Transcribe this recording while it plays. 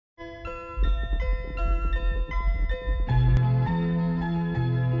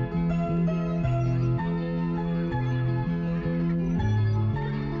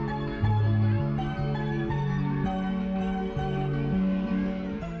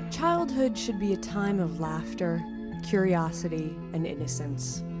Childhood should be a time of laughter, curiosity, and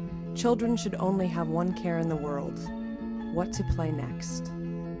innocence. Children should only have one care in the world: what to play next.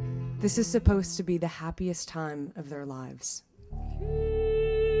 This is supposed to be the happiest time of their lives.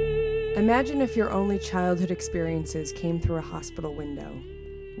 Imagine if your only childhood experiences came through a hospital window.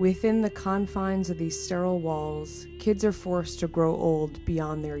 Within the confines of these sterile walls, kids are forced to grow old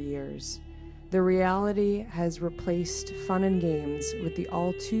beyond their years. The reality has replaced fun and games with the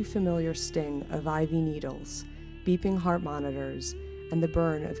all too familiar sting of IV needles, beeping heart monitors, and the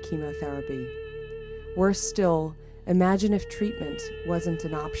burn of chemotherapy. Worse still, imagine if treatment wasn't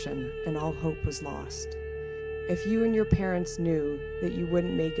an option and all hope was lost. If you and your parents knew that you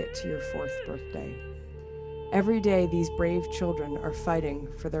wouldn't make it to your 4th birthday. Every day, these brave children are fighting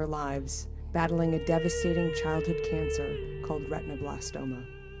for their lives, battling a devastating childhood cancer called retinoblastoma.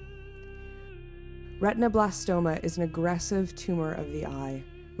 Retinoblastoma is an aggressive tumor of the eye,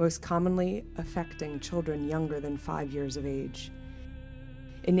 most commonly affecting children younger than 5 years of age.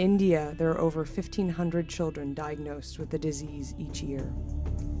 In India, there are over 1,500 children diagnosed with the disease each year.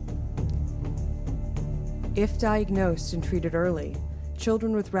 If diagnosed and treated early,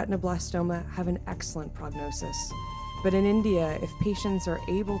 children with retinoblastoma have an excellent prognosis. But in India, if patients are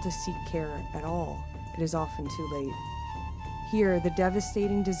able to seek care at all, it is often too late. Here, the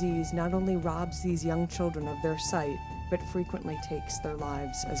devastating disease not only robs these young children of their sight, but frequently takes their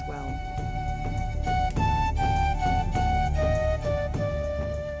lives as well.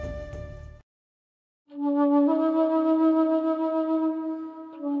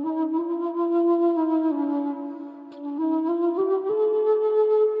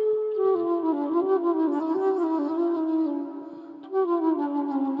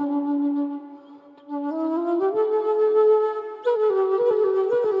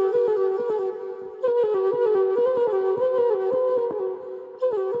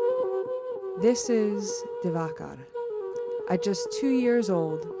 This is Divakar. At just 2 years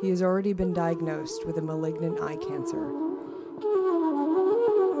old, he has already been diagnosed with a malignant eye cancer.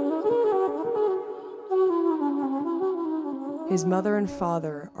 His mother and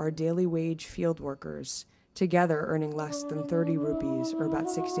father are daily wage field workers, together earning less than 30 rupees, or about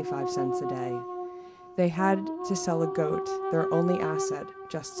 65 cents a day. They had to sell a goat, their only asset,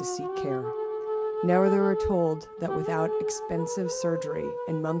 just to seek care. Now they were told that without expensive surgery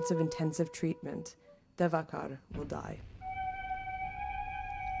and months of intensive treatment, Divakar will die.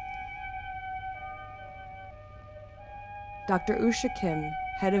 Dr. Usha Kim,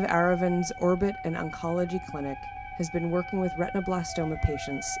 head of Aravind's Orbit and Oncology Clinic, has been working with retinoblastoma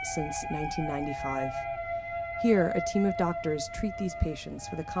patients since 1995. Here, a team of doctors treat these patients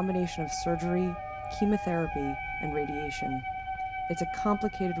with a combination of surgery, chemotherapy, and radiation. It's a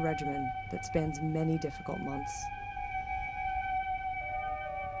complicated regimen that spans many difficult months.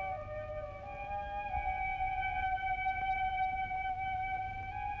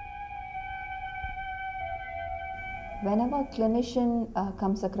 Whenever a clinician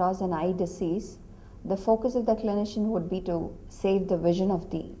comes across an eye disease, the focus of the clinician would be to save the vision of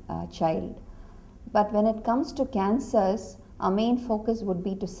the child. But when it comes to cancers, our main focus would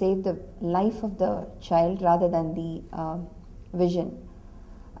be to save the life of the child rather than the vision.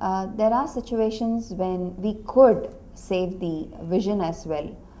 There are situations when we could save the vision as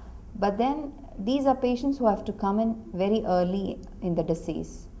well, but then these are patients who have to come in very early in the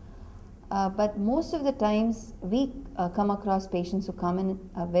disease. But most of the times we come across patients who come in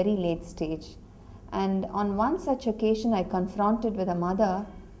a very late stage. And on one such occasion, I confronted with a mother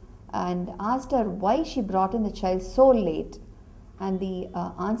and asked her why she brought in the child so late. And the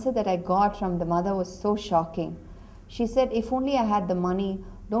answer that I got from the mother was so shocking. She said, "If only I had the money,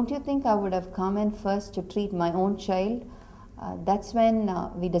 don't you think I would have come in first to treat my own child?" That's when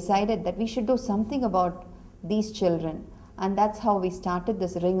we decided that we should do something about these children. And that's how we started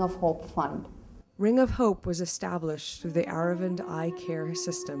this Ring of Hope Fund. Ring of Hope was established through the Aravind Eye Care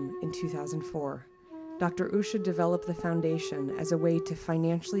System in 2004. Dr. Usha developed the foundation as a way to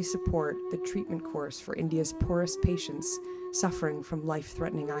financially support the treatment course for India's poorest patients suffering from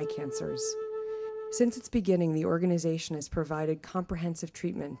life-threatening eye cancers. Since its beginning, the organization has provided comprehensive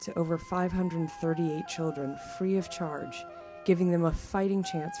treatment to over 538 children free of charge, giving them a fighting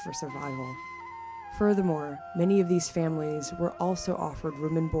chance for survival. Furthermore, many of these families were also offered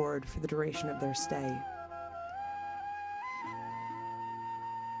room and board for the duration of their stay.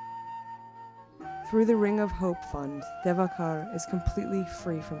 Through the Ring of Hope Fund, Divakar is completely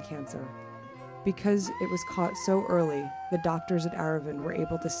free from cancer. Because it was caught so early, the doctors at Aravind were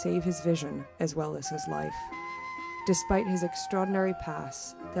able to save his vision as well as his life. Despite his extraordinary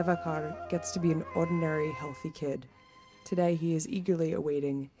past, Divakar gets to be an ordinary, healthy kid. Today, he is eagerly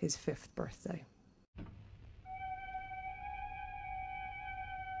awaiting his 5th birthday.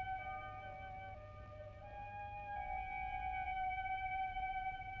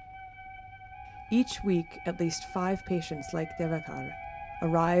 Each week, at least 5 patients like Devakar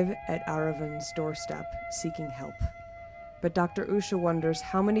arrive at Aravind's doorstep seeking help. But Dr. Usha wonders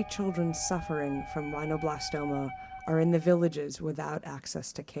how many children suffering from rhinoblastoma are in the villages without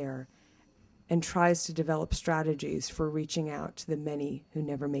access to care, and tries to develop strategies for reaching out to the many who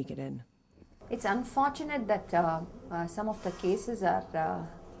never make it in. It's unfortunate that some of the cases are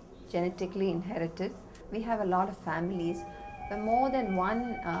genetically inherited. We have a lot of families where more than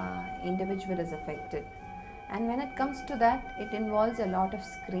one individual is affected. And when it comes to that, it involves a lot of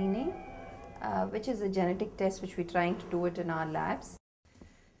screening, which is a genetic test which we're trying to do it in our labs.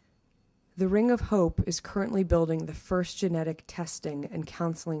 The Ring of Hope is currently building the first genetic testing and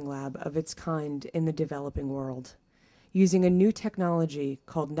counseling lab of its kind in the developing world. Using a new technology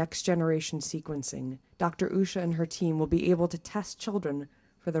called next-generation sequencing, Dr. Usha and her team will be able to test children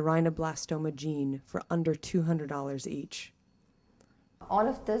for the rhinoblastoma gene for under $200 each. All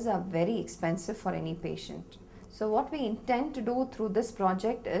of these are very expensive for any patient. So what we intend to do through this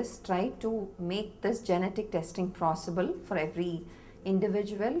project is try to make this genetic testing possible for every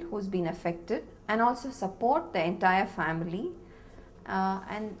individual who's been affected, and also support the entire family.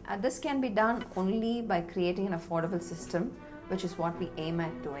 And this can be done only by creating an affordable system, which is what we aim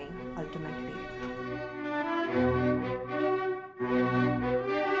at doing ultimately.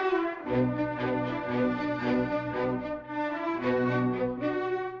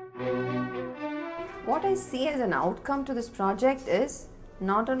 What I see as an outcome to this project is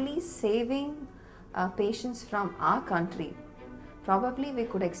not only saving patients from our country. Probably we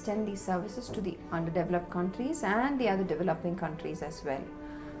could extend these services to the underdeveloped countries and the other developing countries as well.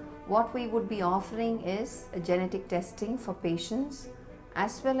 What we would be offering is a genetic testing for patients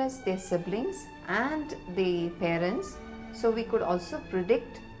as well as their siblings and the parents, so we could also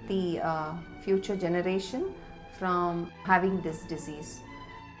predict the future generation from having this disease.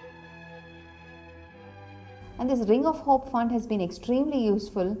 And this Ring of Hope Fund has been extremely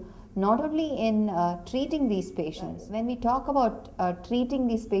useful not only in treating these patients. When we talk about treating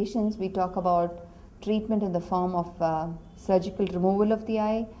these patients, we talk about treatment in the form of surgical removal of the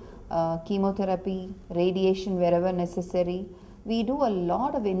eye, chemotherapy, radiation wherever necessary. We do a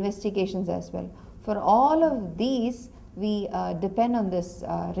lot of investigations as well. For all of these, we depend on this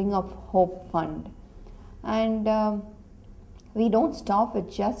Ring of Hope Fund. And we don't stop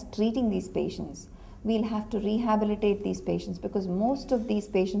with just treating these patients. We'll have to rehabilitate these patients because most of these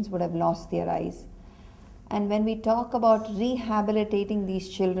patients would have lost their eyes. And when we talk about rehabilitating these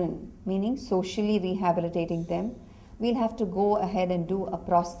children, meaning socially rehabilitating them, we'll have to go ahead and do a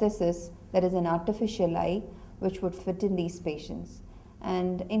prosthesis that is an artificial eye which would fit in these patients.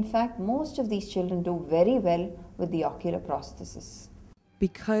 And in fact, most of these children do very well with the ocular prosthesis.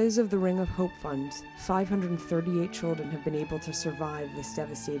 Because of the Ring of Hope Fund, 538 children have been able to survive this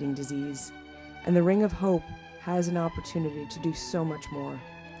devastating disease. And the Ring of Hope has an opportunity to do so much more.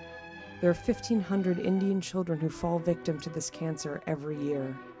 There are 1,500 Indian children who fall victim to this cancer every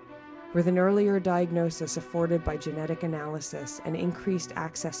year. With an earlier diagnosis afforded by genetic analysis and increased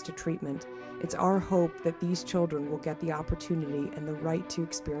access to treatment, it's our hope that these children will get the opportunity and the right to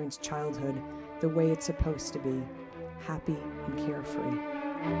experience childhood the way it's supposed to be, happy and carefree.